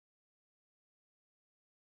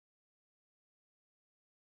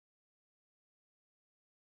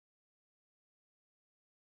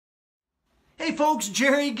Hey folks,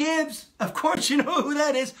 Gerry Gibbs. Of course you know who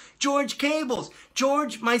that is. George Cables.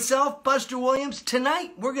 George, myself, Buster Williams.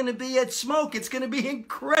 Tonight we're going to be at Smoke. It's going to be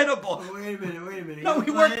incredible. Oh, wait a minute. No,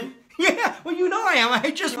 we work. Yeah, well you know I am. I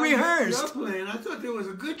just rehearsed. You're playing. I thought there was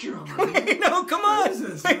a good drummer. No, come on. What is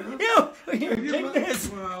this, man? Here, take this.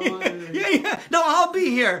 Well, Yeah. No, I'll be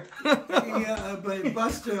here. yeah, but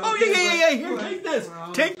Buster. Oh, yeah. Here, take this.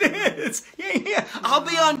 Well, Take this. Yeah. I'll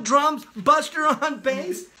be on drums, Buster on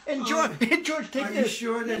bass, and George, take Are this. you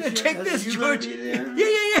sure that Take this, you gonna George. be there?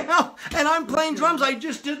 Yeah. And I'm playing drums. I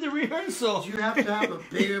just did the rehearsal. Do you have to have a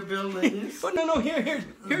bigger bill than this? Oh, no. Here,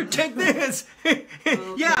 take this.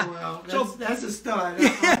 Yeah. Well, So, that's a start.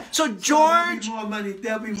 yeah. So There'll George. be more money.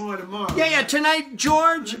 There'll be more tomorrow. Yeah. Tonight,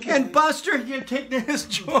 George Okay. and Buster. Here, take this,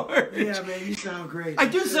 George. Yeah, man, you sound great. I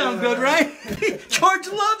do sound good, right? George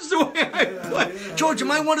loves the way I play. Yeah, George,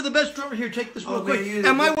 am I one of the best drummers? Here, take this real Oh, quick. man,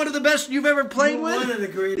 Am I one of the best you've ever played You're with? one of the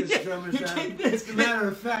greatest Yeah, drummers you out. take this. As a matter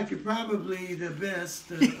of fact, you're probably the best.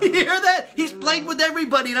 You hear that? He's played with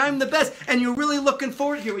everybody, and I'm the best. And you're really looking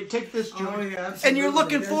forward. Here, we take this, George. Oh, yeah, And you're absolutely.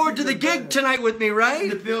 looking That's forward to the even gig better. tonight with me, The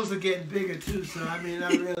right? bills are getting bigger too, so I mean, I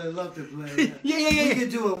really love to play. Yeah. We could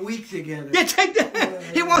do a week together. Yeah, take that.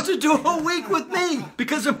 He wants to do a whole week with me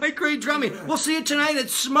because of my great drumming. We'll see you tonight at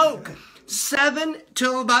Smoke, 7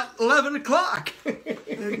 till about 11 o'clock.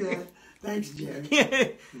 Okay. Thanks,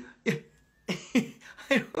 Jerry.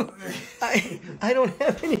 I don't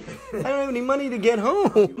have any money to get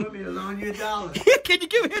home. You want me to loan you $1? Yeah, can you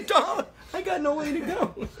give me $1? I got no way to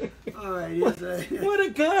go. All right, yes, What a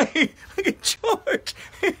guy. Look at George.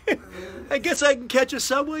 I guess I can catch a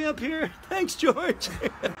subway up here. Thanks, George.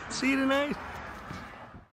 See you tonight.